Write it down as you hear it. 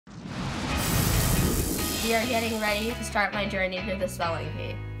We are getting ready to start my journey to the spelling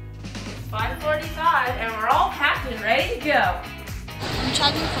bee. It's 5:45 and we're all packed and ready to go. I'm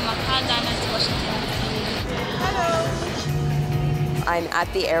traveling from Accra, Ghana to Washington. Hello. I'm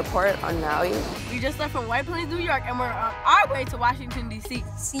at the airport on Maui. We just left from White Plains, New York, and we're on our way to Washington, D.C.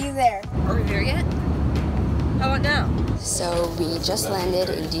 See you there. Are we there yet? How about now? So we just landed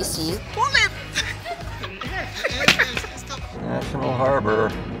in DC. National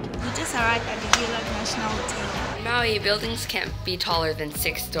Harbor. We just arrived at the Leela National Hotel. In Maui, buildings can't be taller than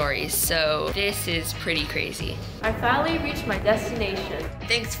 6 stories, so this is pretty crazy. I finally reached my destination.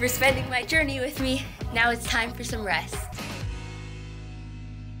 Thanks for spending my journey with me. Now it's time for some rest.